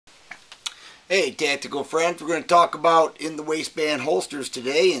Hey tactical friends, we're going to talk about in the waistband holsters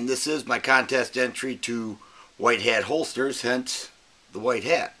today, and this is my contest entry to white hat holsters, hence the white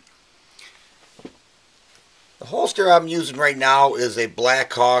hat. The holster I'm using right now is a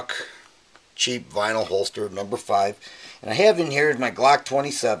Black Hawk cheap vinyl holster number 5, and I have in here is my Glock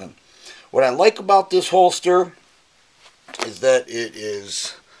 27. What I like about this holster is that it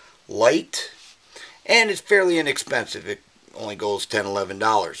is light and it's fairly inexpensive. It only goes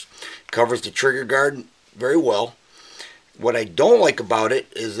 $10–11. Covers the trigger guard very well. What I don't like about it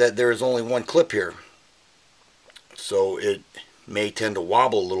is that there is only one clip here, so it may tend to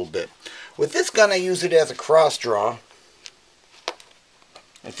wobble a little bit. With this gun I use it as a cross draw,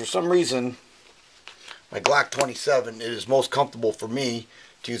 and for some reason my Glock 27, it is most comfortable for me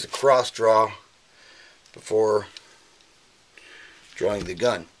to use a cross draw before drawing the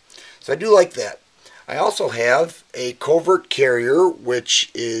gun. So I do like that. I also have a covert carrier, which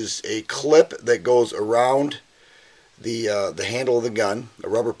is a clip that goes around the handle of the gun, a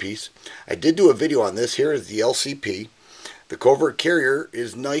rubber piece. I did do a video on this. Here is the LCP. The covert carrier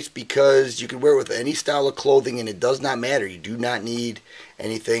is nice because you can wear it with any style of clothing and it does not matter. You do not need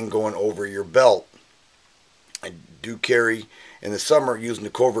anything going over your belt. I do carry in the summer using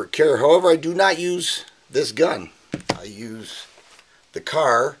the covert carrier. However, I do not use this gun. I use the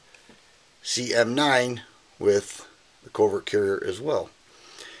car CM9 with the covert carrier as well.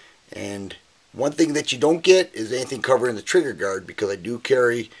 And one thing that you don't get is anything covering the trigger guard, because I do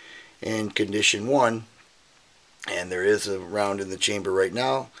carry in condition 1, and there is a round in the chamber right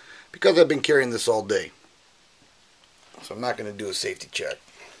now because I've been carrying this all day. So I'm not going to do a safety check.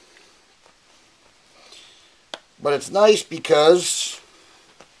 But it's nice because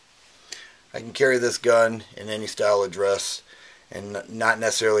I can carry this gun in any style of dress and not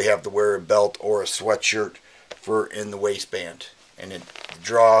necessarily have to wear a belt or a sweatshirt for in the waistband. And the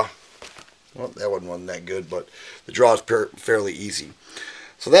draw, well, that one wasn't that good, but the draw is fairly easy.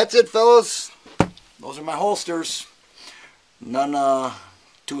 So that's it, fellas. Those are my holsters. None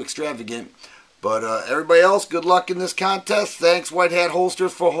too extravagant. But everybody else, good luck in this contest. Thanks, White Hat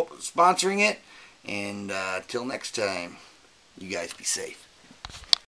Holsters, for sponsoring it. And till next time, you guys be safe.